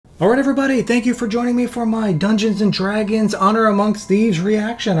Alright everybody, thank you for joining me for my Dungeons & Dragons Honor Amongst Thieves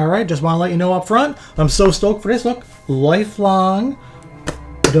reaction. Alright, just want to let you know up front, I'm so stoked for this. Look, lifelong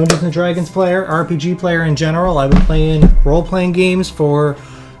Dungeons & Dragons player, RPG player in general. I've been playing role-playing games for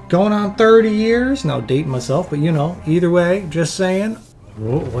going on 30 years. Now dating myself, but you know, either way, just saying.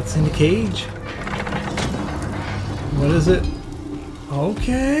 Whoa, what's in the cage? What is it?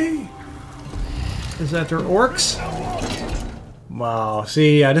 Okay. Is that their orcs? Wow,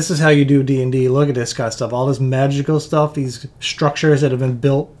 see, yeah, this is how you do D&D. Look at this kind of stuff. All this magical stuff, these structures that have been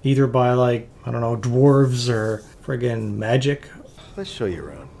built either by, like, I don't know, dwarves or friggin' magic. Let's show you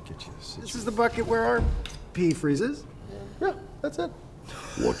around. Get you this. This is the bucket where our pee freezes. Yeah, that's it.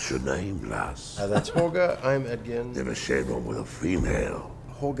 What's your name, lass? That's Holga. I'm Edgin. Never shared one with a female.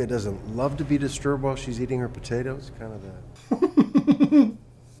 Holga doesn't love to be disturbed while she's eating her potatoes. Kind of that.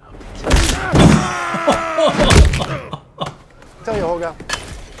 Tell you, Holga,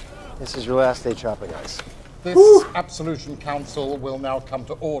 this is your last day chopping ice. This Absolution Council will now come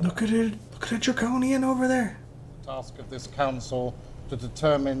to order. Look at it. Look at that draconian over there. The task of this council to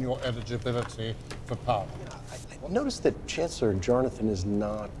determine your eligibility for power. I noticed that Chancellor Jonathan is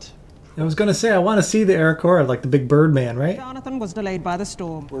not... I was gonna say, I want to see the Arakora, like the big bird man, right? Jonathan was delayed by the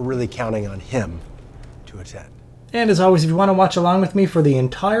storm. We're really counting on him to attend. And as always, if you want to watch along with me for the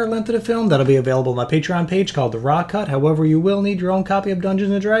entire length of the film, that'll be available on my Patreon page called The Raw Cut. However, you will need your own copy of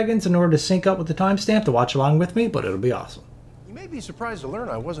Dungeons & Dragons in order to sync up with the timestamp to watch along with me, but it'll be awesome. You may be surprised to learn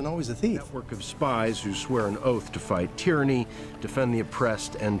I wasn't always a thief. Network of spies who swear an oath to fight tyranny, defend the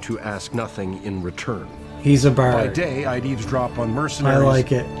oppressed, and to ask nothing in return. He's a bard. By day, I'd eavesdrop on mercenaries. I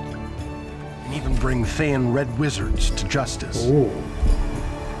like it. And even bring Thayan red wizards to justice. Ooh.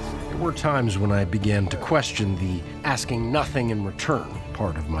 There were times when I began to question the asking nothing in return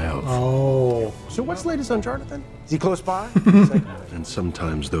part of my oath. Oh. So what's the latest on Jonathan? Is he close by? And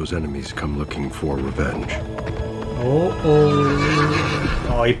sometimes those enemies come looking for revenge.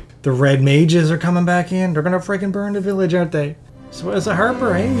 The red mages are coming back in. They're gonna freaking burn the village, aren't they? So as a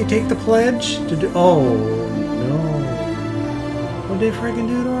Harper, hey, you take the pledge to do... Oh, no. What'd they freaking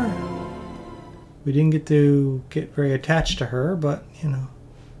do to her? We didn't get to get very attached to her, but, you know.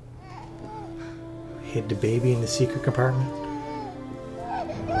 Hid the baby in the secret compartment.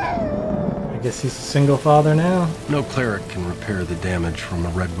 I guess he's a single father now. No cleric can repair the damage from a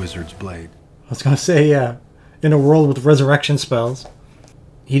red wizard's blade. I was gonna say, yeah. In a world with resurrection spells.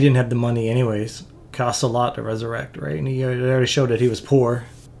 He didn't have the money anyways. Costs a lot to resurrect, right? And he already showed that he was poor.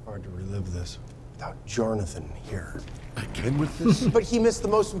 Hard to relive this without Jonathan here. Again with this? But he missed the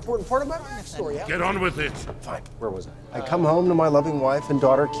most important part of my story. Yeah? Get on with it. Fine. Where was I? I come home to my loving wife and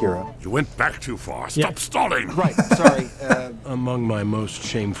daughter, Kira. You went back too far. Stop stalling. Right. Sorry. Among my most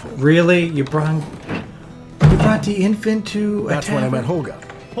shameful. Really? You brought the infant to That's when I met Holga.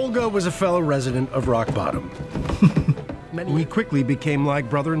 Holga was a fellow resident of Rock Bottom. We quickly became like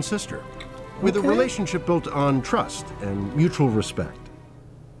brother and sister, with a relationship built on trust and mutual respect.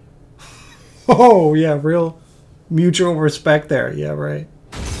 Oh, yeah, real mutual respect there. Yeah, right.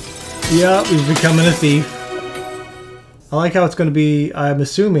 Yeah, he's becoming a thief. I like how it's going to be, I'm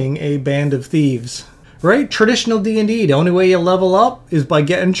assuming, a band of thieves. Right? Traditional D&D. The only way you level up is by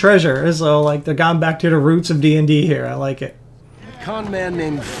getting treasure. So, like, they're gone back to the roots of D&D here. I like it. A con man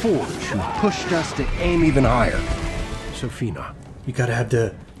named Forge who pushed us to aim even higher. Sophina. You gotta have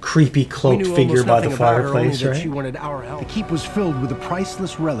the creepy cloaked figure by the fireplace, right? She wanted our help. The keep was filled with a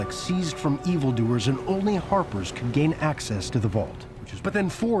priceless relic seized from evildoers, and only Harpers could gain access to the vault. But then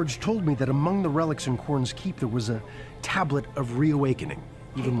Forge told me that among the relics in Korn's keep there was a tablet of reawakening,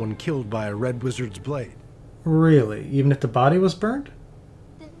 even when killed by a red wizard's blade. Really? Even if the body was burned?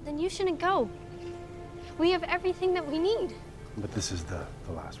 Then you shouldn't go. We have everything that we need. But this is the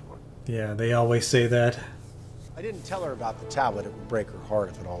last one. Yeah, they always say that. I didn't tell her about the tablet. It would break her heart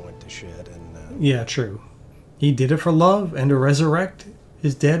if it all went to shit. And yeah, true. He did it for love and to resurrect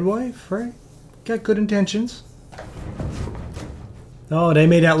his dead wife, right? Got good intentions. Oh, they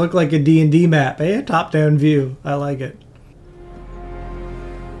made that look like a D&D map, eh? A top-down view. I like it.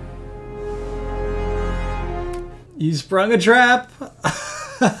 You sprung a trap.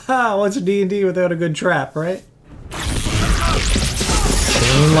 What's a D&D without a good trap, right?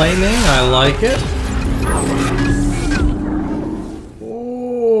 Chain lightning, I like it.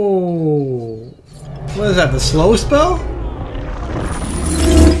 What is that, the slow spell?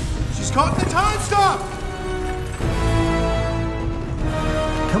 she's caught in the time stop!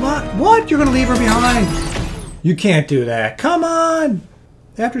 Come on. What? You're gonna leave her behind? You can't do that. Come on!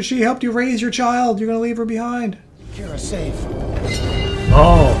 After she helped you raise your child, you're gonna leave her behind. Kira, safe.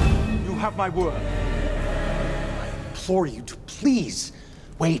 Oh. You have my word. I implore you to please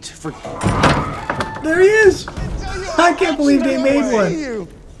Wait for... There he is! I can't believe they made one.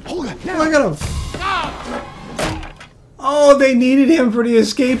 Look at him. Oh, they needed him for the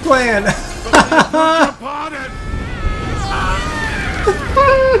escape plan.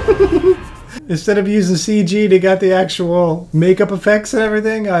 Instead of using CG, they got the actual makeup effects and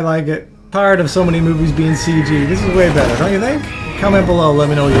everything. I like it. Tired of so many movies being CG. This is way better, don't you think? Comment below, let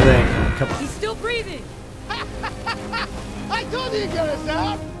me know what you think. Come on. He's still breathing. I told you gonna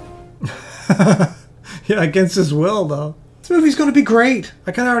stop. Yeah, against his will, though. This movie's going to be great.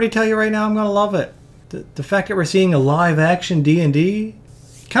 I can already tell you right now I'm going to love it. The fact that we're seeing a live-action D&D.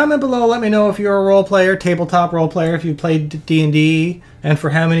 Comment below, let me know if you're a role player, tabletop role player, if you played D&D, and for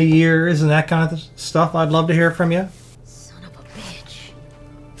how many years and that kind of stuff. I'd love to hear from you. Son of a bitch.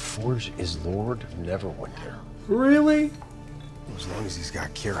 Forge is Lord of Neverwinter. Really? As long as he's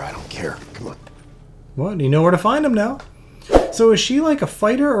got Kira, I don't care. Come on. Well, you know where to find him now. So is she like a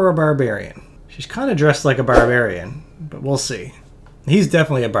fighter or a barbarian? She's kind of dressed like a barbarian, but we'll see. He's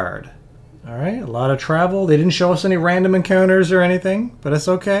definitely a bard. Alright, a lot of travel. They didn't show us any random encounters or anything, but it's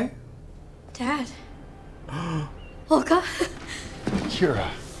okay. Dad. Olga. Kira.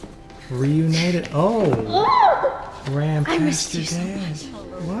 Reunited. Oh. Ran I past missed your you so dad. much.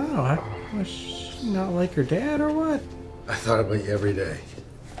 Wow. Was she not like her dad or what? I thought about you every day.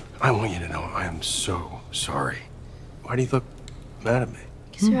 I want you to know I am so sorry. Why do you look mad at me?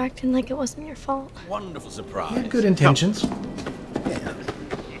 Because you're acting like it wasn't your fault. Wonderful surprise. He had good intentions. An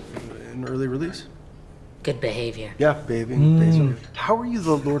early release? Good behavior. Yeah, baby. Basically. How are you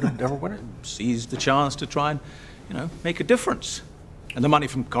the Lord of Neverwinter? Seized the chance to try and, make a difference. And the money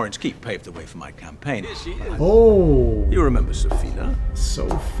from Corin's Keep paved the way for my campaign. Here she is. Oh. You remember Sophia?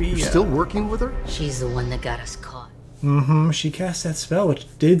 Sophia. You're still working with her? She's the one that got us caught. Mm-hmm. She cast that spell, which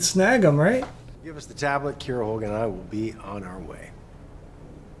did snag him, right? Give us the tablet, Kira, Hogan, and I will be on our way.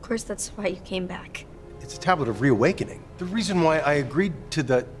 Of course, that's why you came back. It's a tablet of reawakening. The reason why I agreed to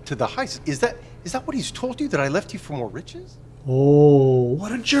the heist is that what he's told you, that I left you for more riches? Oh,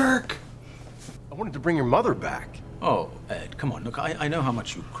 what a jerk. I wanted to bring your mother back. Oh, Ed, come on. Look, I know how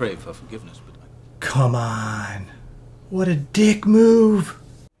much you crave her forgiveness, but Come on. What a dick move.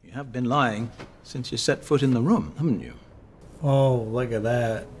 you have been lying since you set foot in the room, haven't you? Oh, look at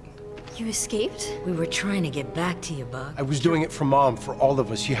that. You escaped? We were trying to get back to you, Bug. I was doing it for Mom, for all of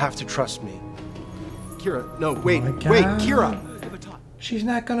us. You have to trust me. Kira, no, wait, my wait, God. Kira! She's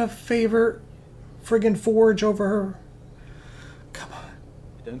not gonna favor friggin' Forge over her. Come on.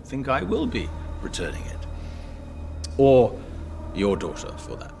 I don't think I will be returning it. Or your daughter,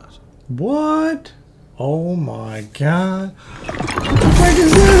 for that matter. What? Oh my God. What the fuck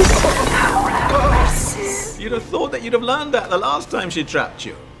is this? You'd have thought that you'd have learned that the last time she trapped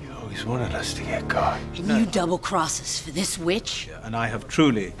you. You always wanted us to get caught. And you double cross us for this witch? Yeah, and I have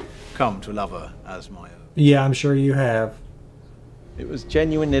truly come to love her as my own. Yeah, I'm sure you have. It was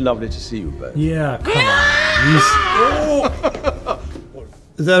genuinely lovely to see you both. Yeah, come on.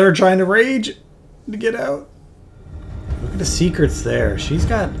 Is that her trying to rage to get out? Look at the secrets there.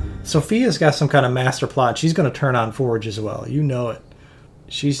 Sophia's got some kind of master plot. She's going to turn on Forge as well. You know it.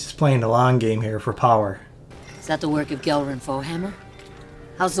 She's just playing the long game here for power. Is that the work of Gelrin Fohammer?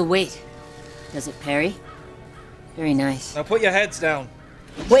 How's the weight? Does it parry? Very nice. Now put your heads down.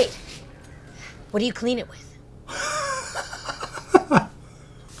 Wait! What do you clean it with?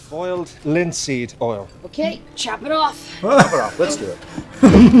 Boiled linseed oil. Okay, chop it off. Chop it off, let's do it.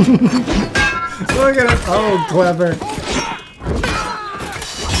 Look at it. Oh, clever.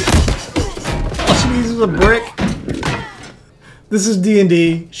 She uses a brick. This is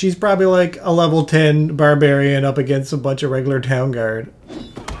D&D. She's probably like a level 10 barbarian up against a bunch of regular town guard.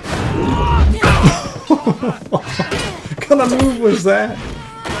 What kind of move was that?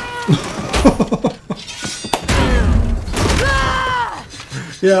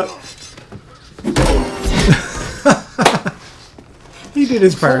 Yeah. He did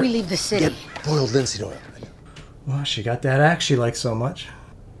his Before part. we leave the city, Get boiled linseed oil. Well, she got that axe she likes so much.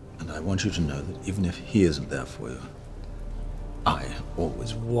 And I want you to know that even if he isn't there for you, I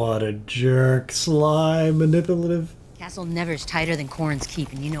always will. What a jerk. Sly, manipulative. Castle Never's tighter than Corin's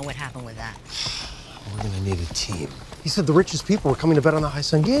Keep, and you know what happened with that. We're gonna need a team. He said the richest people were coming to bet on the High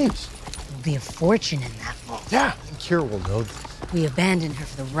Sun Games. There'll be a fortune in that vault. Yeah, and Kira will know this. We abandoned her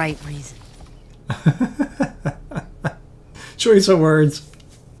for the right reason. Choice of words.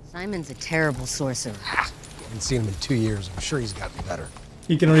 Simon's a terrible sorcerer. Haven't seen him in 2 years. I'm sure he's gotten better.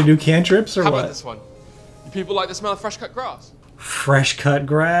 He can only do cantrips or How what? about this one? You people like the smell of fresh cut grass? Fresh cut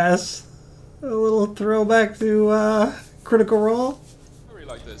grass. A little throwback to Critical Role. I really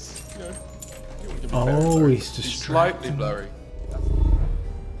like this. You know, you want to be Oh, better, he's Slightly distracted. blurry.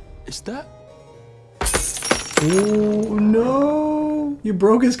 Is that? Oh no! You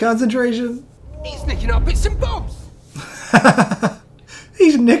broke his concentration. He's nicking our bits and bobs.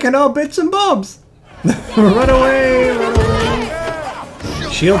 He's nicking our bits and bobs. Run away! Run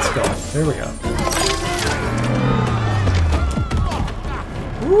away! Shield skull. There we go.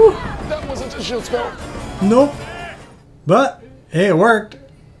 Woo. That wasn't a shield spell. Nope. But hey, it worked.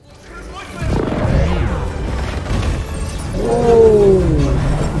 Whoa!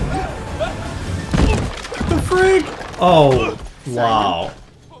 The freak! Oh, wow.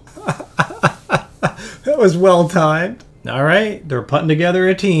 That was well timed. All right, they're putting together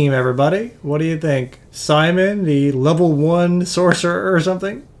a team, everybody. What do you think? Simon, the level 1 sorcerer or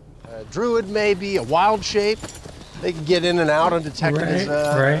something? Druid maybe, a wild shape. They can get in and out undetected as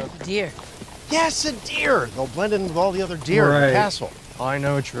right. Deer. Yes, a deer. They'll blend in with all the other deer in the castle. I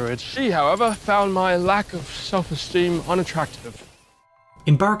know a druid. She, however, found my lack of self-esteem unattractive.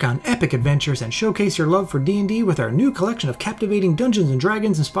 Embark on epic adventures and showcase your love for D&D with our new collection of captivating Dungeons &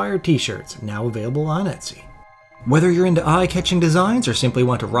 Dragons inspired t-shirts, now available on Etsy. Whether you're into eye-catching designs or simply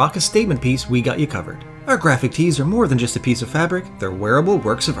want to rock a statement piece, we got you covered. Our graphic tees are more than just a piece of fabric, they're wearable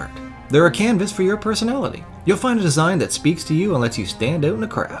works of art. They're a canvas for your personality. You'll find a design that speaks to you and lets you stand out in a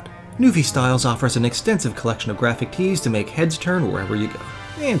crowd. Newfie Styles offers an extensive collection of graphic tees to make heads turn wherever you go.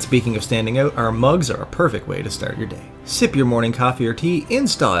 And speaking of standing out, our mugs are a perfect way to start your day. Sip your morning coffee or tea in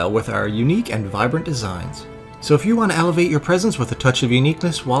style with our unique and vibrant designs. So if you want to elevate your presence with a touch of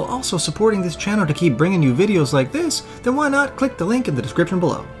uniqueness while also supporting this channel to keep bringing you videos like this, then why not click the link in the description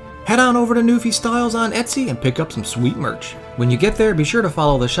below. Head on over to Newfie Styles on Etsy and pick up some sweet merch. When you get there, be sure to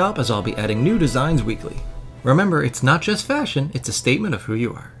follow the shop as I'll be adding new designs weekly. Remember, it's not just fashion, it's a statement of who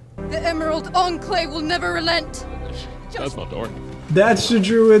you are. The Emerald Enclave will never relent. That's not dark. That's the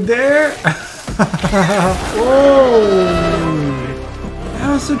druid there. Whoa!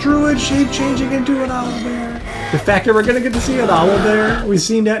 How's the druid shape changing into an owlbear? The fact that we're gonna get to see an owlbear, we've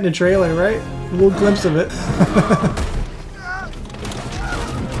seen that in the trailer, right? A little glimpse of it.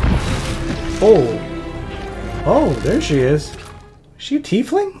 Oh, there she is. Is she a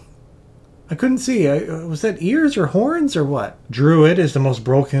tiefling? I couldn't see. Was that ears or horns or what? Druid is the most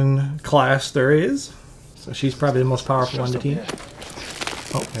broken class there is. So she's probably the most powerful one in the team.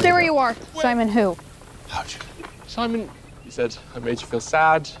 Oh, There you are. Simon who? Simon, he said, I made you feel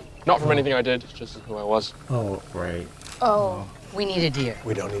sad. Not from anything I did, just who I was. Oh, right. Oh, we need a deer.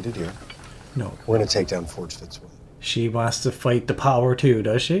 We don't need a deer. No. We're going to take down Forge Fitzwilliam. She wants to fight the power too,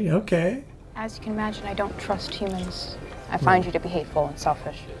 does she? Okay. As you can imagine, I don't trust humans. I find you to be hateful and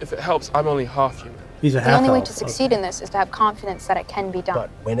selfish. If it helps, I'm only half human. He's a The half only way elf. to succeed in this is to have confidence that it can be done. But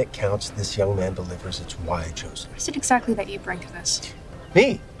when it counts, this young man delivers. It's why I chose him. What is it exactly that you bring to this?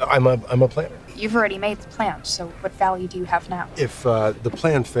 Me? I'm a planner. You've already made the plan, so what value do you have now? If the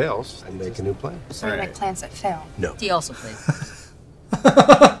plan fails, I make a new plan. So you make plans that fail. No. He also plays.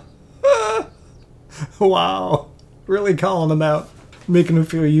 Wow. Really calling them out. Making them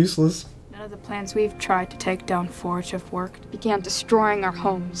feel useless. None of the plans we've tried to take down Forge have worked. Began destroying our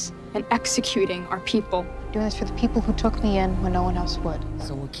homes and executing our people. Doing this for the people who took me in when no one else would.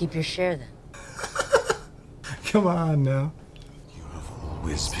 So we'll keep your share then. Come on now.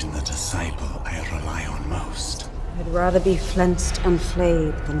 Always been the disciple I rely on most. I'd rather be flensed and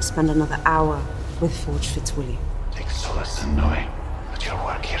flayed than spend another hour with Forge Fitzwilliam. Take solace in knowing that your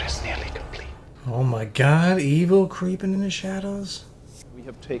work here is nearly complete. Oh my god, evil creeping in the shadows. We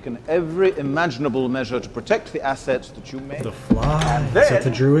have taken every imaginable measure to protect the assets that you made. The fly. Is that the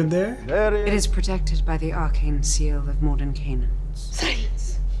druid there? It is protected by the arcane seal of modern Canaan.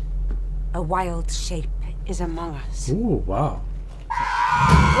 Silence. A wild shape is among us. Ooh, wow.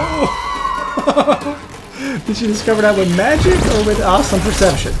 Oh. Did you discover that with magic or with awesome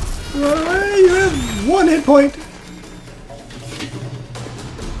perception? Run away, you have 1 hit point.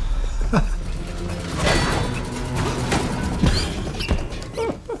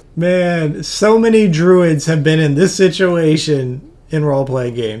 Man, so many druids have been in this situation in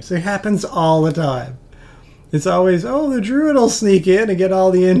role-playing games. It happens all the time. It's always, oh, the druid will sneak in and get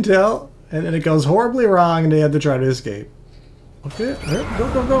all the intel, and then it goes horribly wrong and they have to try to escape. Okay, go,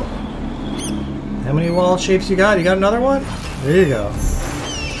 go, go. How many wall shapes you got? You got another one? There you go.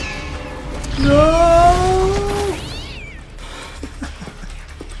 No!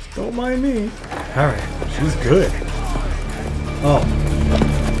 Don't mind me. Alright, she's good. Oh.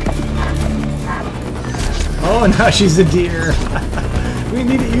 Oh, now she's a deer. We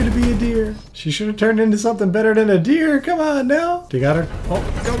needed you to be a deer. She should have turned into something better than a deer. Come on now. You got her? Oh,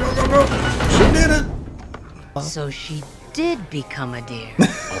 go, go, go, go. She did it. So she did become a deer.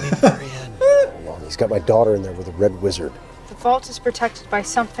 He's got my daughter in there with a red wizard. The vault is protected by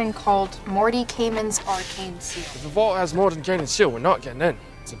something called Morty Cayman's arcane seal. If the vault has Morden Canaan's seal, we're not getting in.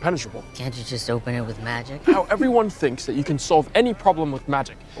 It's impenetrable. Can't you just open it with magic? How everyone thinks that you can solve any problem with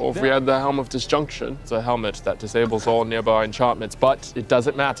magic. Or if we had the Helm of Disjunction, it's a helmet that disables all nearby enchantments, but it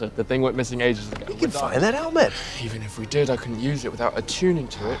doesn't matter. The thing went missing ages ago. We can find that helmet. Even if we did, I couldn't use it without attuning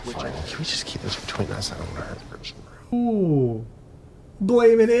to it, which Fine. Can we just keep this between us? I don't want to hurt the person. Ooh.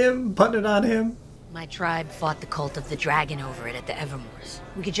 Blaming him, putting it on him. My tribe fought the cult of the dragon over it at the Evermoors.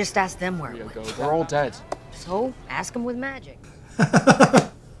 We could just ask them where it went. They're all dead. So, ask them with magic.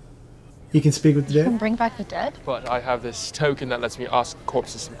 You can speak with the You can dead? bring back the dead? But I have this token that lets me ask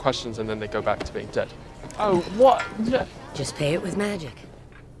corpses some questions and then they go back to being dead. Oh, what? Yeah. Just pay it with magic.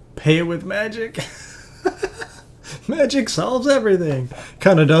 Pay it with magic? Magic solves everything.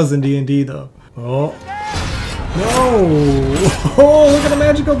 Kinda does in D&D though. Oh. No! Oh, look at the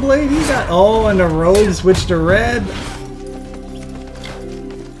magical blade he got! Oh, and the rogue switched to red.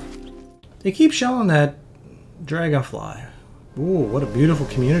 They keep showing that dragonfly. Ooh, what a beautiful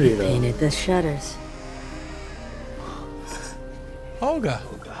community though. Painted the shutters. Olga.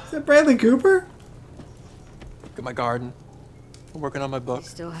 Is that Bradley Cooper? Look at my garden. I'm working on my book.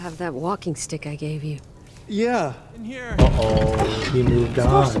 Still have that walking stick I gave you. Yeah. In here. Uh-oh, he moved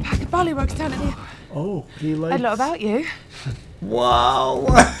on. A pack of ballywogs down in here. Oh, he likes... A lot about you. Wow!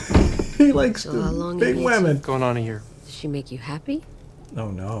 He likes So how long the big it is? women. What's going on in here? Does she make you happy? Oh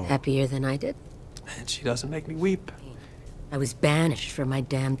no. Happier than I did? And she doesn't make me weep. I was banished from my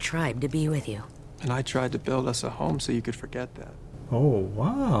damn tribe to be with you. And I tried to build us a home so you could forget that. Oh,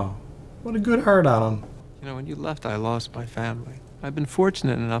 wow. What a good heart on him. You know, when you left, I lost my family. I've been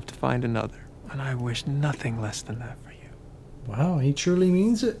fortunate enough to find another. And I wish nothing less than that for you. Wow, he truly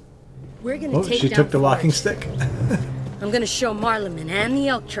means it. We're gonna Oh, take she down took the walking Forge. stick. I'm gonna show Marleman and the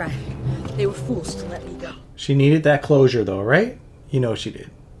Elk tribe. They were fools to let me go. She needed that closure though, right? You know she did.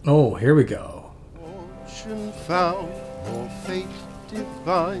 Oh, here we go. Fortune found, or fate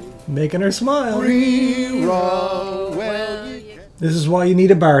divine. Making her smile. Rerun, well, This is why you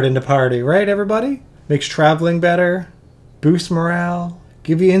need a bard in the party, right everybody? Makes traveling better, boosts morale,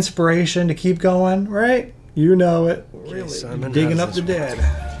 give you inspiration to keep going, right? You know it. Really Simon, digging how up does the this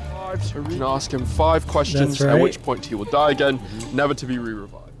dead. You can ask him 5 questions, That's right. at which point he will die again, never to be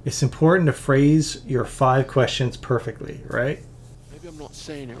re-revived. It's important to phrase your 5 questions perfectly, right? Maybe I'm not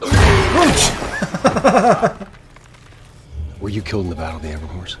saying it Were you killed in the Battle of the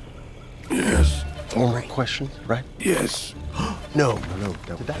Evermoors? Yes. 4 more questions, right? Yes. No.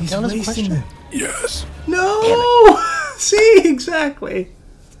 Did that count as a question? it. Yes. No! See, exactly.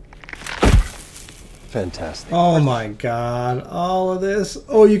 Fantastic. Oh my god, all of this.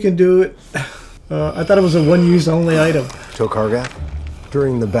 Oh, you can do it. I thought it was a one-use only item. Tokargath,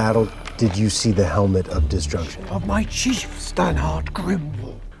 during the battle, did you see the helmet of disjunction? Of my chief, Stanhart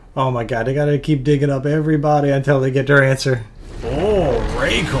Grimwall. Oh my god, they gotta keep digging up everybody until they get their answer. Oh,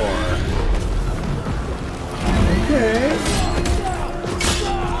 Raycor. Okay.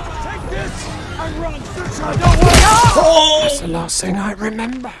 take this and run, since I don't want to. Oh! That's the last thing I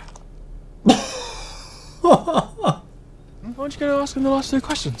remember. Why aren't you going to ask him the last 2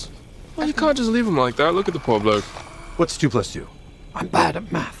 questions? Well, you can't just leave him like that. Look at the poor bloke. What's 2 plus 2? I'm bad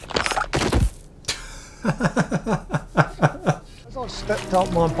at math. As I stepped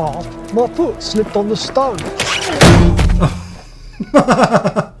out my bath, my foot slipped on the stone.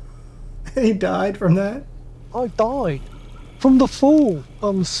 He died from that? I died. From the fall.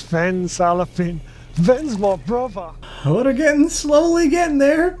 I'm Sven Salafin. Sven's my brother. Oh, they're slowly getting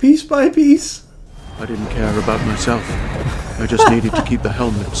there, piece by piece. I didn't care about myself. I just needed to keep the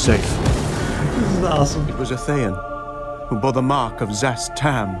helmet safe. This is awesome. It was a Thayan who bore the mark of Zast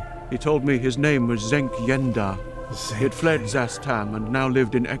Tam. He told me his name was Zenk Yendar. He had fled Zast Tam and now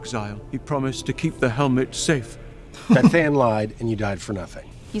lived in exile. He promised to keep the helmet safe. That Than lied and you died for nothing.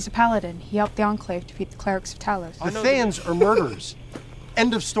 He's a paladin. He helped the Enclave defeat the clerics of Talos. The Thans are murderers.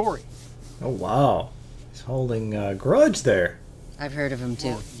 End of story. Oh, wow. He's holding a grudge there. I've heard of him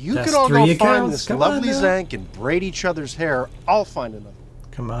too. You That's could all 3 go accounts. find this Come lovely on now. Zank and braid each other's hair. I'll find another.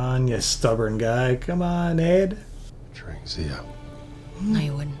 Come on, you stubborn guy. Come on, Ed. Trixia. No,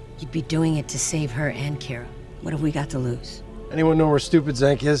 you wouldn't. You'd be doing it to save her and Kira. What have we got to lose? Anyone know where stupid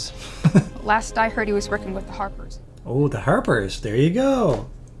Zank is? Last I heard, he was working with the Harpers. Oh, the Harpers. There you go.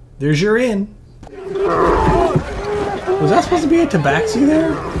 There's your in. Was that supposed to be a tabaxi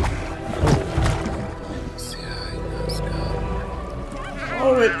there?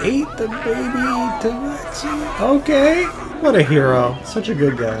 Oh, it ate the baby tabaxi. Okay. What a hero. Such a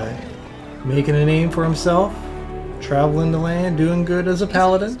good guy. Making a name for himself. Traveling the land, doing good as a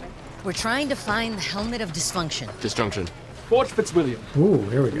paladin. We're trying to find the Helmet of Dysfunction. Disjunction. Forge Fitzwilliam. Ooh,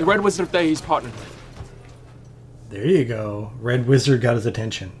 here we go. The Red Wizard that he's partnered with. There you go. Red Wizard got his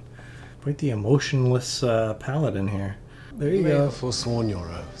attention. Quite the emotionless paladin here. There you may go. have forsworn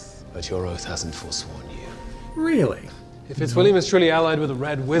your oath, but your oath hasn't forsworn you. Really? If Fitzwilliam is truly allied with a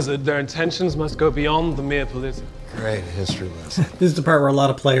Red Wizard, their intentions must go beyond the mere political. Great history lesson. This is the part where a lot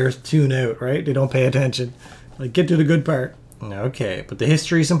of players tune out, right? They don't pay attention. Like, get to the good part. Okay, but the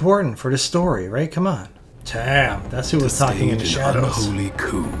history is important for the story, right? Come on. Damn, that's who was talking in the shadows. Unholy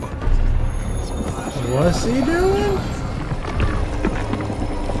coup. What's he doing?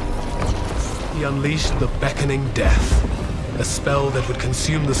 He unleashed the beckoning death, a spell that would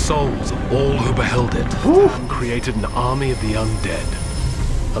consume the souls of all who beheld it, and created an army of the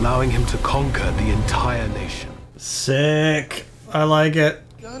undead, allowing him to conquer the entire nation. Sick. I like it.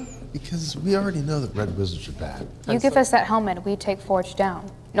 Because we already know that Red Wizards are bad. You give us that helmet, we take Forge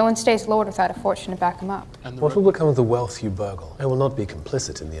down. No one stays Lord without a fortune to back him up. What will become of the wealth you burgle? I will not be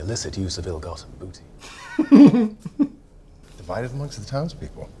complicit in the illicit use of ill-gotten booty. Divided amongst the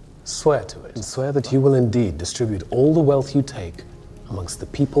townspeople. Swear to it, and swear that you will indeed distribute all the wealth you take amongst the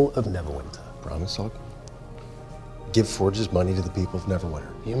people of Neverwinter. Promise I'll give Forge's money to the people of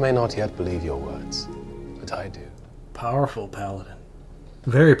Neverwinter. You may not yet believe your words, but I do. Powerful paladin.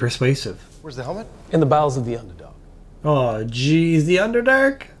 Very persuasive. Where's the helmet? In the bowels of the Underdark. Oh, geez, the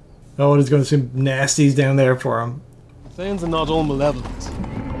Underdark? Oh, there's going to be some nasties down there for him. Thanes are not all malevolent.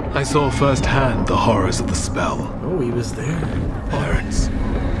 I saw firsthand the horrors of the spell. Oh, he was there. Parents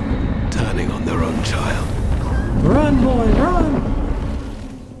turning on their own child. Run, boy, run!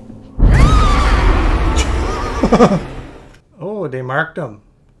 Oh, they marked him.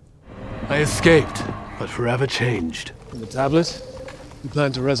 I escaped, but forever changed. And the tablet? You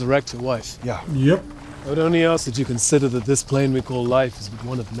plan to resurrect your wife? Yeah. Yep. I would only ask that you consider that this plane we call life is but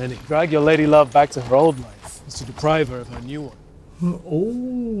one of many. Drag your lady love back to her old life is to deprive her of her new one.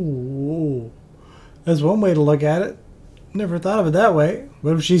 Oh, that's one way to look at it. Never thought of it that way.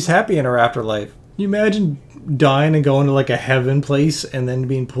 What if she's happy in her afterlife? Can you imagine dying and going to like a heaven place and then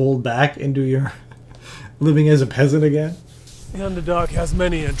being pulled back into your living as a peasant again? The Underdark has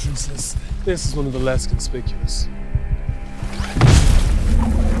many entrances. This is one of the less conspicuous.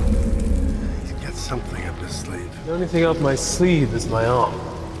 You get something up his sleeve. The only thing up my sleeve is my arm.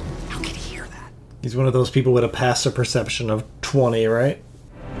 He's one of those people with a passive perception of 20, right?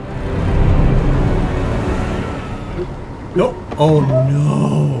 No. Oh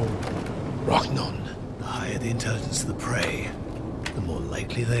no. Rocknon, the higher the intelligence of the prey, the more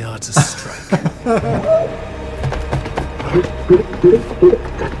likely they are to strike.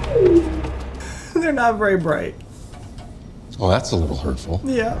 They're not very bright. Oh, that's a little hurtful.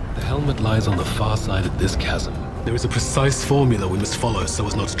 Yeah. The helmet lies on the far side of this chasm. There is a precise formula we must follow so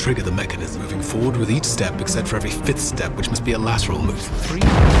as not to trigger the mechanism, moving forward with each step except for every fifth step, which must be a lateral move. 3.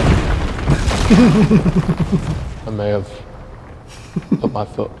 I may have put my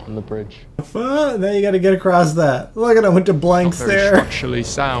foot on the bridge. Well, now you got to get across that. Look at him with the blanks Not very there. structurally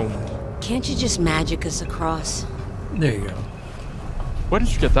sound. Can't you just magic us across? There you go. Where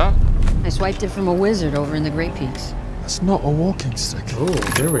did you get that? I swiped it from a wizard over in the Great Peaks. It's not a walking stick. Oh,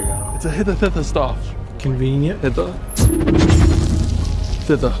 there we go. It's a hither-thither staff. Convenient. Hither.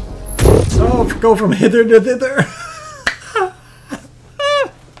 Thither. Oh, go from hither to thither.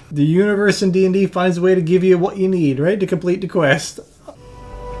 The universe in D&D finds a way to give you what you need, right? To complete the quest.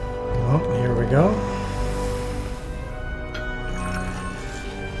 Oh, here we go.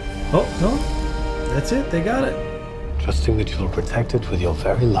 Oh, no. That's it. They got it. Trusting that you'll protect it with your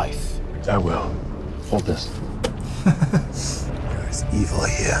very life. I will. Hold this. There's evil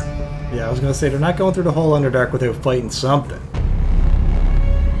here. Yeah, I was going to say, they're not going through the whole Underdark without fighting something.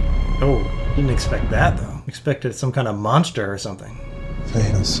 Oh, didn't expect that, though. Expected some kind of monster or something.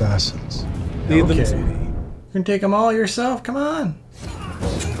 Thane assassins. Lead them Okay. to me. You can take them all yourself? Come on.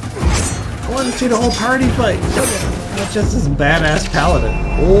 I want to see the whole party fight. Not just this badass paladin.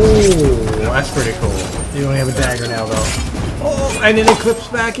 Oh, that's pretty cool. You only have a dagger now, though. Oh, and then it clips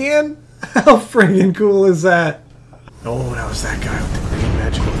back in? How friggin' cool is that? Oh, that was that guy with the green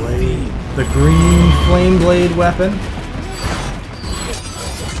magical blade. The green flame blade weapon.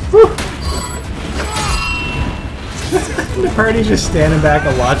 Whew. The party's just standing back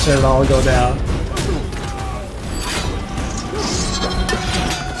and watching it all go down.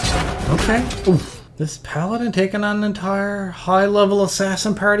 Okay. Oof. This paladin taking on an entire high-level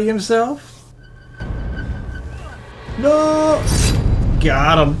assassin party himself? No!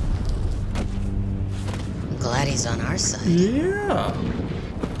 Got him. I'm glad he's on our side. Yeah.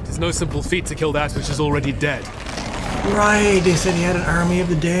 It's no simple feat to kill that which is already dead. Right, they said he had an army of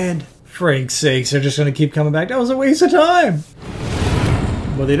the dead. Frakes sakes, they're just gonna keep coming back. That was a waste of time.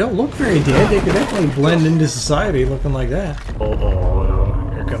 Well, they don't look very dead. They could definitely blend into society looking like that.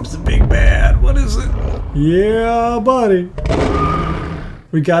 Oh, here comes the big bad. What is it? Yeah, buddy.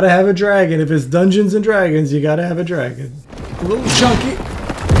 We gotta have a dragon. If it's Dungeons and Dragons, you gotta have a dragon. A little chunky.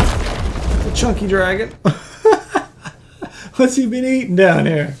 A chunky dragon. What's he been eating down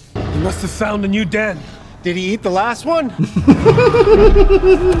here? He must have found a new den. Did he eat the last one?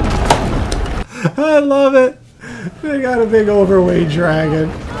 I love it. They got a big overweight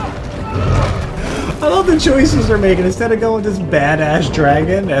dragon. I love the choices they're making. Instead of going with this badass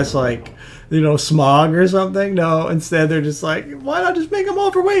dragon that's like, you know, Smog or something, no, instead they're just like, why not just make him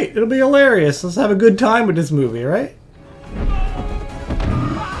overweight? It'll be hilarious. Let's have a good time with this movie, right?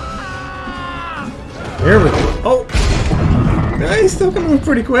 Here we go. Oh! Yeah, he's still coming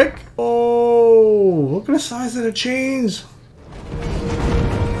pretty quick. Oh, look at the size of the chains.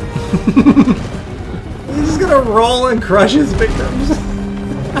 He's just gonna roll and crush his victims.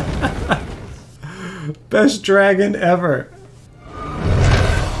 Best dragon ever.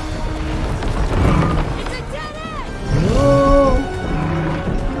 Oh.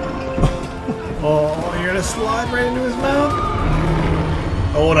 Oh, you're gonna slide right into his mouth?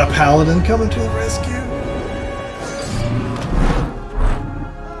 Oh, the paladin coming to the rescue.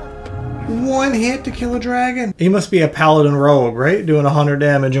 One hit to kill a dragon. He must be a paladin rogue, right? Doing 100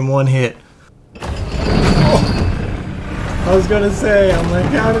 damage in one hit. Oh. I was gonna say, I'm like,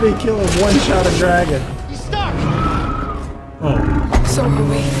 how did he kill a one-shot dragon? He's stuck! Oh. So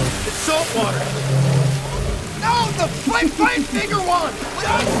away. It's salt water! No, the fight bigger one! When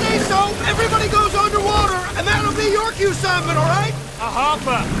I say so, everybody goes underwater, and that'll be your cue, Simon, alright? A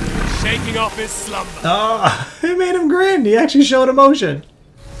harper, shaking off his slumber. Oh, it made him grin. He actually showed emotion.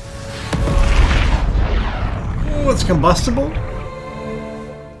 Oh, it's combustible?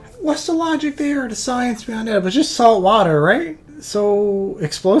 What's the logic there, the science behind it? It was just salt water, right? So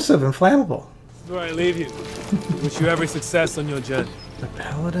explosive and flammable. This is where I leave you. Wish you every success on your journey. The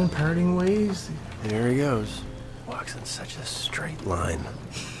paladin parting ways? There he goes. Walks in such a straight line.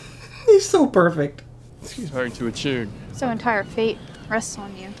 He's so perfect. He's very to a tune. So entire fate rests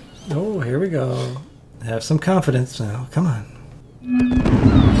on you. Oh, here we go. Have some confidence now. Come on.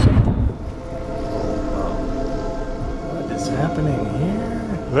 What is happening here?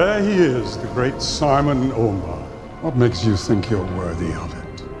 There he is, the great Simon Omar. What makes you think you're worthy of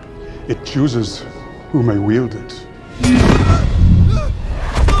it? It chooses who may wield it.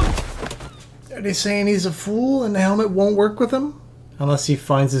 Are they saying he's a fool and the helmet won't work with him? Unless he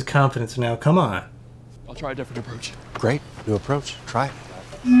finds his confidence now. Come on. I'll try a different approach. Great. New approach. Try it.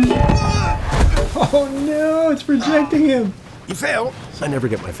 Oh no, it's rejecting him. You failed. I never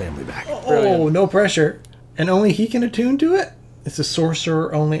get my family back. Oh, no pressure. And only he can attune to it? It's a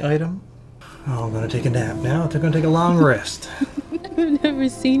sorcerer-only item? Oh, I'm gonna take a nap now. They're gonna take a long rest. I've never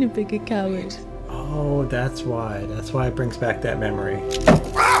seen a bigger coward. Oh, that's why. That's why it brings back that memory.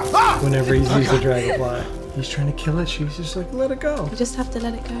 Whenever he's used the dragonfly. He's trying to kill it, she's just like, let it go. You just have to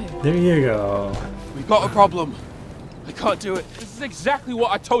let it go. There you go. We've got a problem. I can't do it. This is exactly what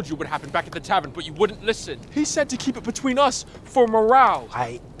I told you would happen back at the tavern, but you wouldn't listen. He said to keep it between us for morale.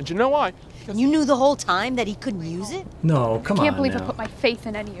 And you know why? You knew the whole time that he couldn't use it? No, come on. I can't believe now. I put my faith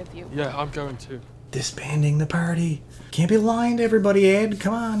in any of you. Yeah, I'm going to. Disbanding the party. Can't be lying to everybody, Ed.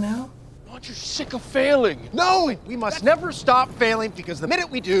 Come on now. Aren't you sick of failing? No, we must never stop failing because the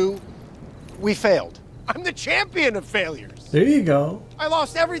minute we do, we failed. I'm the champion of failures. There you go. I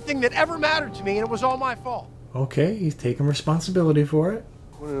lost everything that ever mattered to me, and it was all my fault. Okay, he's taking responsibility for it.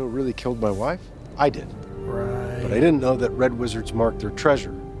 You want to know who really killed my wife? I did. Right. But I didn't know that red wizards marked their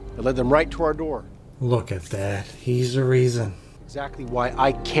treasure. It led them right to our door. Look at that. He's the reason. Exactly why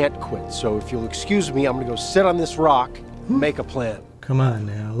I can't quit. So if you'll excuse me, I'm going to go sit on this rock and make a plan. Come on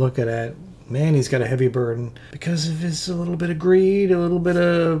now. Look at that. Man, he's got a heavy burden. Because of his a little bit of greed, a little bit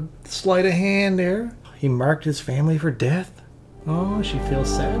of sleight of hand there. He marked his family for death. Oh, she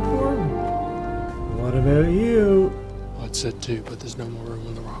feels sad for him. What about you? I'd said too, but there's no more room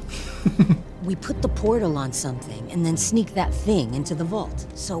on the rock. We put the portal on something and then sneak that thing into the vault.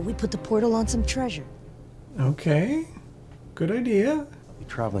 So we put the portal on some treasure. Okay. Good idea.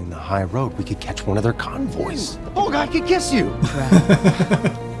 Traveling the high road, we could catch one of their convoys. Oh, God could kiss you.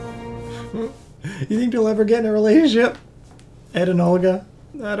 You think they'll ever get in a relationship? Ed and Olga?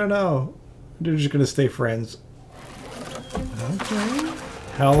 I don't know. They're just gonna stay friends. Okay.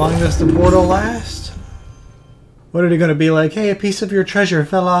 How long does the portal last? What are they gonna be like? Hey, a piece of your treasure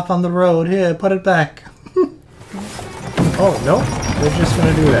fell off on the road. Here, put it back. Oh, nope. They're just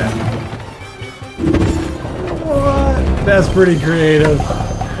gonna do that. What? That's pretty creative.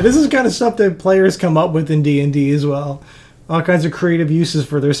 And this is kind of stuff that players come up with in D&D as well. All kinds of creative uses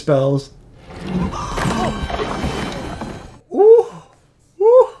for their spells. Ooh.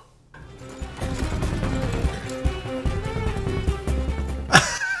 Ooh.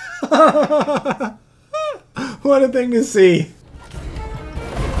 What a thing to see.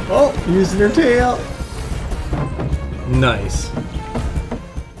 Oh, using her tail. Nice.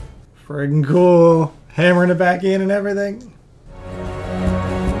 Friggin' cool. Hammering it back in and everything.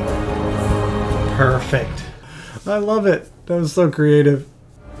 Perfect. I love it. That was so creative.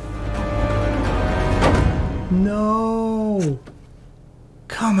 No.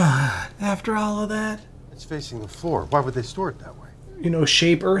 Come on. After all of that? It's facing the floor. Why would they store it that way? You know,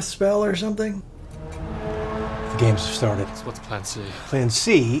 shape earth spell or something? The games have started. So what's plan C? Plan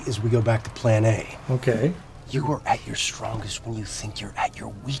C is we go back to plan A. Okay. You are at your strongest when you think you're at your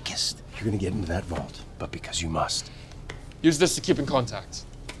weakest. You're gonna get into that vault, but because you must. Use this to keep in contact.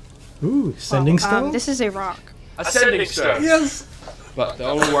 Ooh, sending stone? This is a rock. A sending stone. Yes. But they'll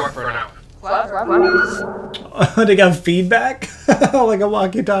only work for an hour. They got feedback? Like a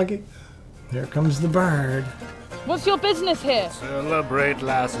walkie-talkie. There comes the bird. What's your business here? Celebrate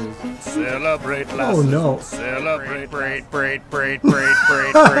lasses. Celebrate lasses. Oh no. Celebrate, braid. What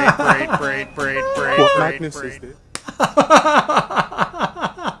Magnus is this?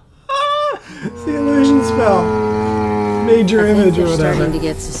 It's the illusion spell. Major image or whatever. Starting to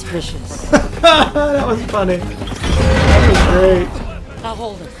get suspicious. That was funny. That was great. I'll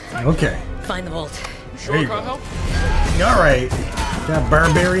hold him. Okay. Find the vault. There you go. Alright. Got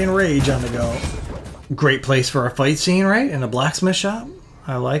barbarian rage on the go. Great place for a fight scene, right? In a blacksmith shop.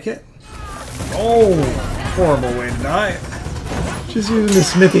 I like it. Oh, horrible way to die. Just using the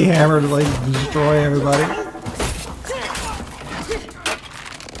smithy hammer to like destroy everybody.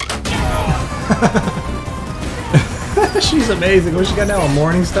 She's amazing. What she got now? A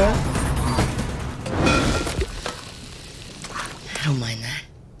morning star? I don't mind that.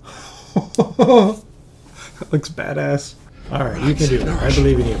 That looks badass. Alright, you can do it. I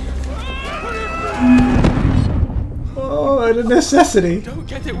believe in you. Oh, a necessity. Don't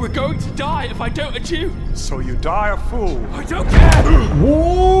get it. We're going to die if I don't achieve. So you die a fool. I don't care.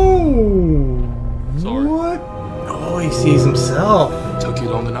 Whoa! Sorry. What? Oh, he sees himself. Took you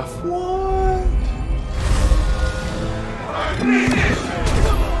long enough. What?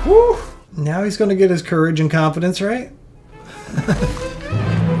 Woo! Now he's gonna get his courage and confidence, right?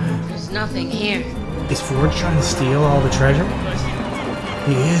 There's nothing here. Is Forge trying to steal all the treasure?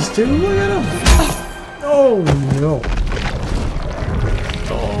 He is too. Look at him. Oh no.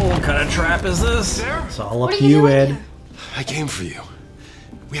 Oh, what kind of trap is this? It's all up to you, Ed. I came for you.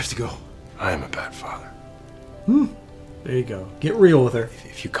 We have to go. I am a bad father. There you go. Get real with her.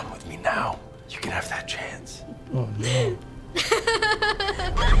 If you come with me now, you can have that chance. Oh no.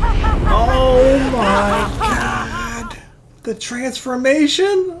 Oh my god. The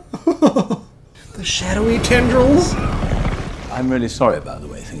transformation? The shadowy tendrils? I'm really sorry about the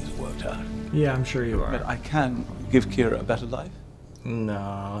way things have worked out. Yeah, I'm sure you are. But I can give Kira a better life.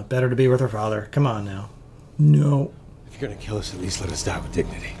 No, better to be with her father. Come on now. No. If you're gonna kill us, at least let us die with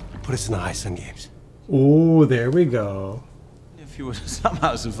dignity. Put us in the High Sun Games. Oh, there we go. If you were to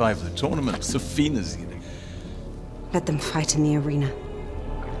somehow survive the tournament, Safina's gonna... Let them fight in the arena.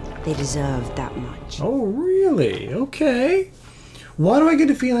 They deserve that much. Oh, really? Okay. Why do I get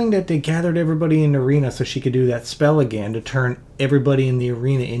the feeling that they gathered everybody in the arena so she could do that spell again to turn everybody in the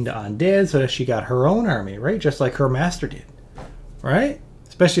arena into undead so that she got her own army, right? Just like her master did, right?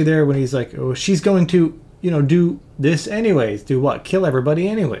 Especially there when he's like, oh, she's going to, you know, do this anyways. Do what? Kill everybody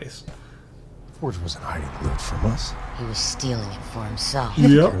anyways. Forge wasn't hiding loot from us. He was stealing it for himself.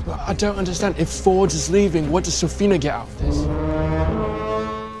 Yep. I don't understand. If Forge is leaving, what does Sofina get out of this?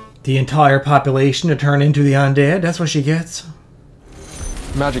 The entire population to turn into the undead. That's what she gets.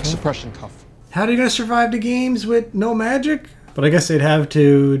 Magic suppression cuff. How are you gonna survive the games with no magic? But I guess they'd have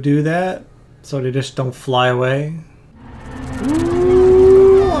to do that so they just don't fly away.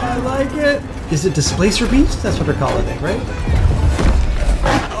 Ooh, I like it. Is it Displacer Beast? That's what they're calling it, right?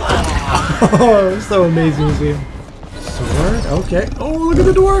 Oh, it's so amazing to see him. Sword, okay. Oh, look at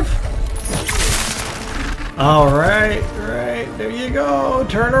the dwarf. All right, right, there you go.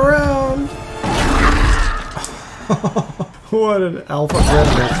 Turn around. What an alpha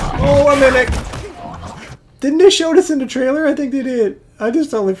predator. Oh, a mimic. Didn't they show this in the trailer? I think they did. I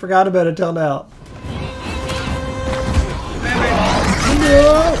just totally forgot about it till now.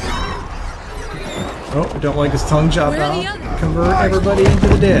 No. Oh, I don't like his tongue chopped off. Convert everybody into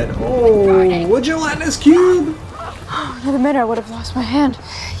the dead. Oh, would you let this cube? Another minute, I would have lost my hand.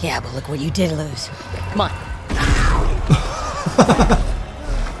 Yeah, but look what you did lose. Come on.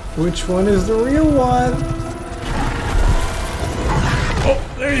 Which one is the real one?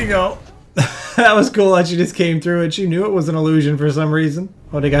 Oh, there you go. That was cool that she just came through and she knew it was an illusion for some reason.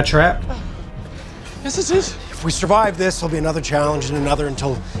 Oh, they got trapped? Yes, it is. If we survive this, there'll be another challenge and another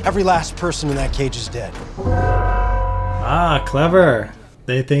until every last person in that cage is dead. Ah, clever.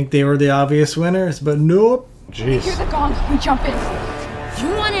 They think they were the obvious winners, but nope. Jeez. Hear the gong. We jump in.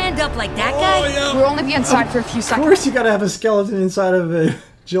 You want to end up like that guy? yeah. We'll only be inside for a few Of seconds. course you gotta have a skeleton inside of a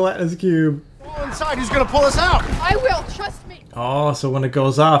gelatinous cube. All inside, who's gonna pull us out? I will. Trust me. Oh, so when it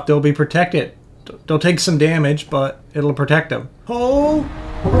goes off, they'll be protected. They'll take some damage, but it'll protect them. Oh!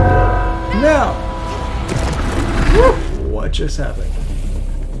 Now! What just happened?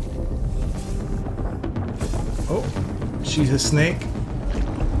 Oh, she's a snake.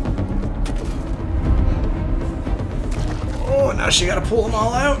 Oh, now she gotta pull them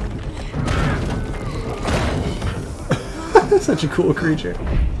all out. Such a cool creature.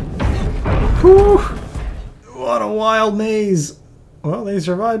 Whew. What a wild maze. Well, they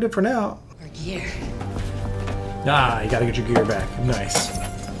survived it for now. Our gear. Ah, you gotta get your gear back. Nice.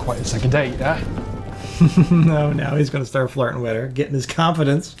 Quite a second date, huh? No, now he's gonna start flirting with her, getting his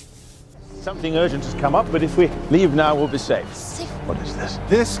confidence. Something urgent has come up, but if we leave now, we'll be safe. What is this?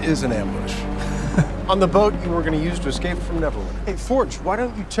 This is an ambush. On the boat you were going to use to escape from Neverland. Hey, Forge, why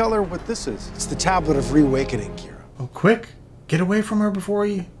don't you tell her what this is? It's the tablet of reawakening, Kira. Oh, quick! Get away from her before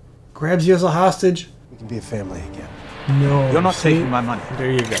he grabs you as a hostage. We can be a family again. No. You're not see? taking my money.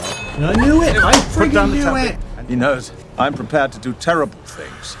 There you go. I knew it! I Put down freaking the knew tablet. it! He knows I'm prepared to do terrible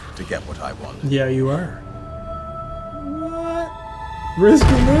things to get what I want. Yeah, you are. What?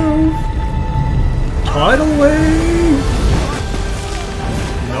 Risky move! Tidal wave!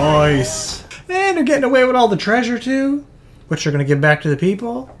 Nice! And they're getting away with all the treasure too, which they're gonna give back to the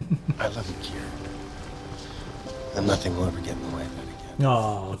people. I love you, Kira. And nothing will ever get in the way of that again.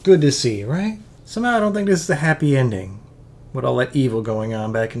 Oh, good to see, right? Somehow I don't think this is a happy ending, with all that evil going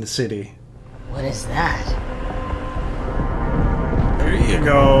on back in the city. What is that? There you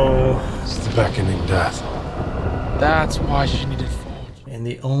go. It's the beckoning death. That's why she needed Forge. And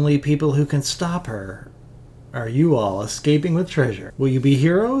the only people who can stop her are you all escaping with treasure. Will you be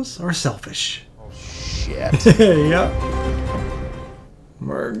heroes or selfish? Oh, shit. Yep.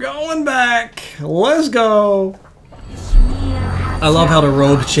 We're going back. Let's go. I love how the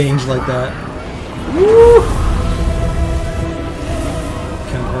robe changed like that. Woo!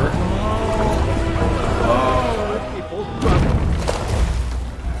 Convert. Oh.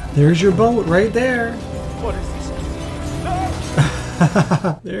 There's your boat right there. What is this?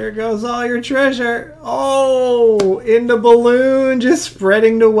 There goes all your treasure. Oh, in the balloon, just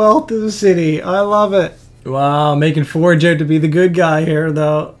spreading the wealth of the city. I love it. Wow, making Forge out to be the good guy here,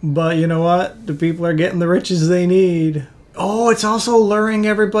 though. But you know what? The people are getting the riches they need. Oh, it's also luring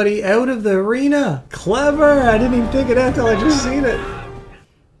everybody out of the arena. Clever. I didn't even think of that till I just seen it.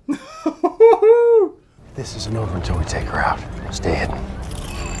 This isn't over until we take her out. Stay hidden.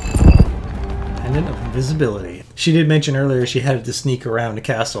 Pendant of invisibility. She did mention earlier she had to sneak around the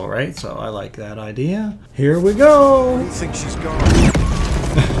castle, right? So I like that idea. Here we go. I think she's gone.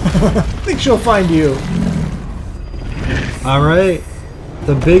 I think she'll find you. All right.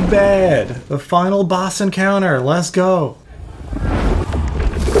 The big bad. The final boss encounter. Let's go.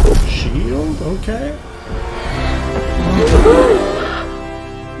 Shield? Okay.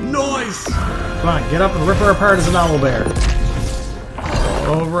 Nice. Come on, get up and rip her apart as an owlbear.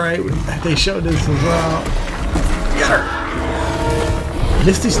 All right. They showed this as well. Get her.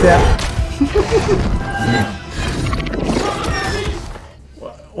 Misty step.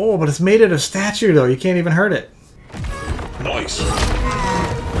 Oh, but it's made it a statue, though. You can't even hurt it. Nice.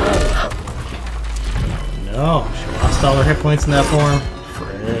 No, she lost all her hit points in that form.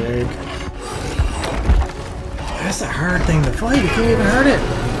 Frig. That's a hard thing to fight. You can't even hurt it.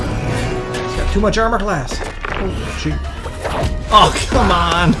 It's got too much armor class. Oh, shoot. Oh, come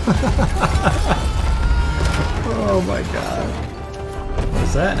on. Oh, my God.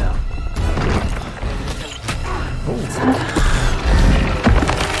 What's that now? Oh.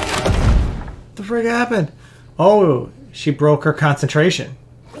 What the frig happened? Oh, she broke her concentration.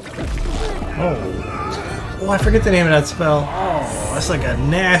 Oh. Oh, I forget the name of that spell. Oh, that's like a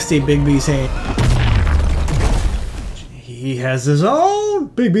nasty Big B's hand. He has his own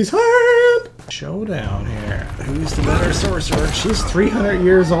Big B's hand. Showdown here. Who's the better sorcerer? She's 300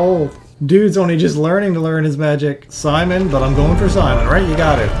 years old. Dude's only just learning to learn his magic. Simon, but I'm going for Simon, right? You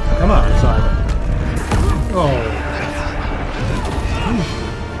got it. Come on, Simon. Oh.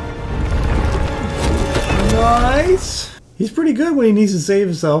 Nice. He's pretty good when he needs to save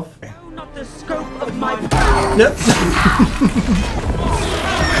himself. Not the scope of my Yep.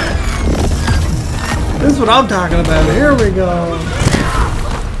 This is what I'm talking about. Here we go.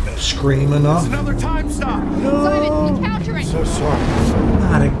 Screaming up. Another time stop. Simon, encounter it. So sorry.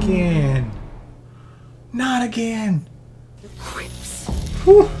 Not again. Not again.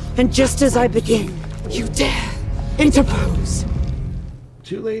 And just as I begin, you dare interpose.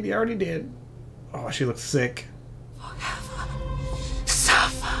 Too late, he already did. Oh, she looks sick.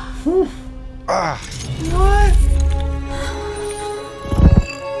 Suffer. What?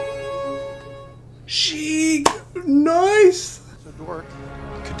 She nice. So Dork,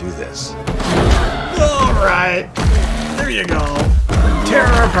 you could do this. All right. There you go. Tear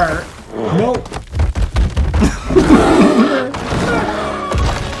her apart. Nope.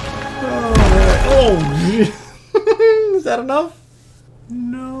 Oh, is that enough?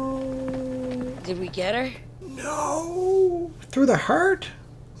 No. Did we get her? No. Through the heart?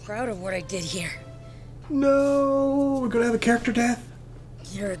 Proud of what I did here. No. We're gonna have a character death?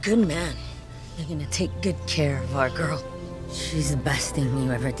 You're a good man. You're gonna take good care of our girl. She's the best thing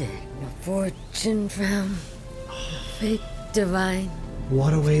you ever did. Your fortune found, fate divine.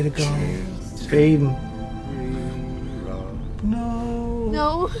 What a way to go. Faden. No.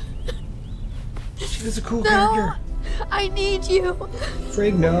 No. She was a cool character. I need you.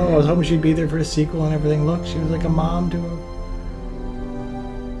 Frig, no. I was hoping she'd be there for the sequel and everything. Look, she was like a mom to him.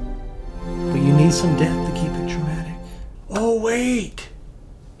 But you need some death to keep it dramatic. Oh, wait.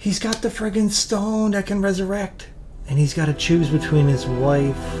 He's got the friggin' stone that can resurrect. And he's got to choose between his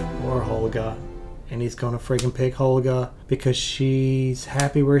wife or Holga. And he's gonna friggin' pick Holga because she's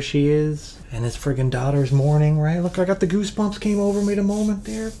happy where she is. And his friggin' daughter's mourning, right? Look, I got the goosebumps came over me the moment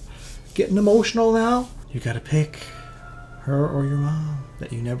there. Getting emotional now. You gotta pick her or your mom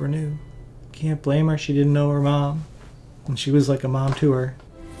that you never knew. Can't blame her, she didn't know her mom. And she was like a mom to her.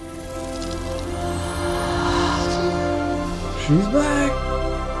 She's back.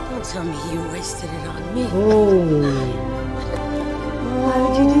 Don't tell me you wasted it on me. Oh. Why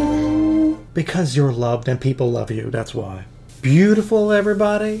would you do that? Because you're loved and people love you, that's why. Beautiful,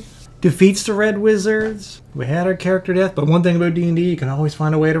 everybody. Defeats the Red Wizards. We had our character death, but one thing about D&D, you can always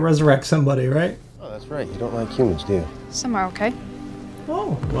find a way to resurrect somebody, right? Oh, that's right. You don't like humans, do you? Some are okay.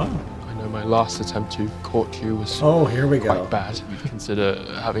 Oh, wow. I know my last attempt to court you was here we go. quite bad. You'd consider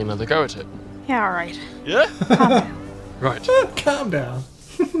having another go at it. Yeah, all right. Yeah? Calm down. Right. Calm down.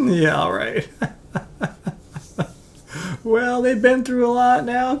 Yeah, all right. Well, they've been through a lot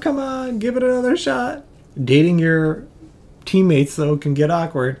now. Come on, give it another shot. Dating your teammates, though, can get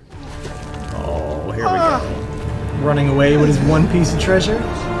awkward. Oh, here we go. Running away with his one piece of treasure.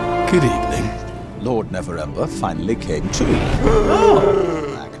 Good evening. Lord Neverember finally came to.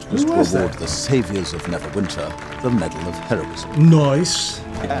 Oh! Act was to award the saviors of Neverwinter the Medal of Heroism. Nice.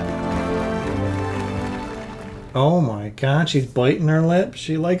 Oh my god, she's biting her lip.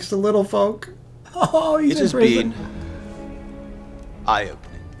 She likes the little folk. Oh, he's in prison.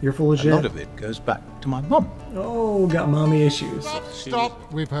 Eye-opening. You're full of shit. A lot of it goes back to my mom. Oh, got mommy issues.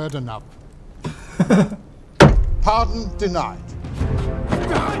 Stop. We've heard enough. Pardon denied.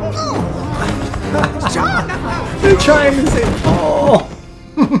 They're trying to say, oh.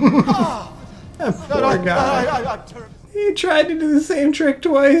 That poor guy. He tried to do the same trick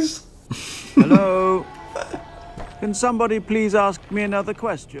twice. Hello? Can somebody please ask me another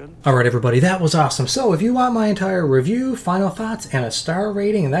question? Alright everybody, that was awesome. So if you want my entire review, final thoughts, and a star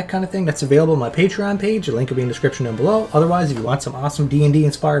rating and that kind of thing, that's available on my Patreon page. The link will be in the description down below. Otherwise, if you want some awesome D&D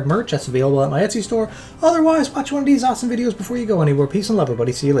inspired merch, that's available at my Etsy store. Otherwise, watch one of these awesome videos before you go anywhere. Peace and love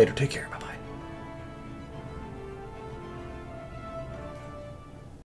everybody. See you later. Take care. Bye.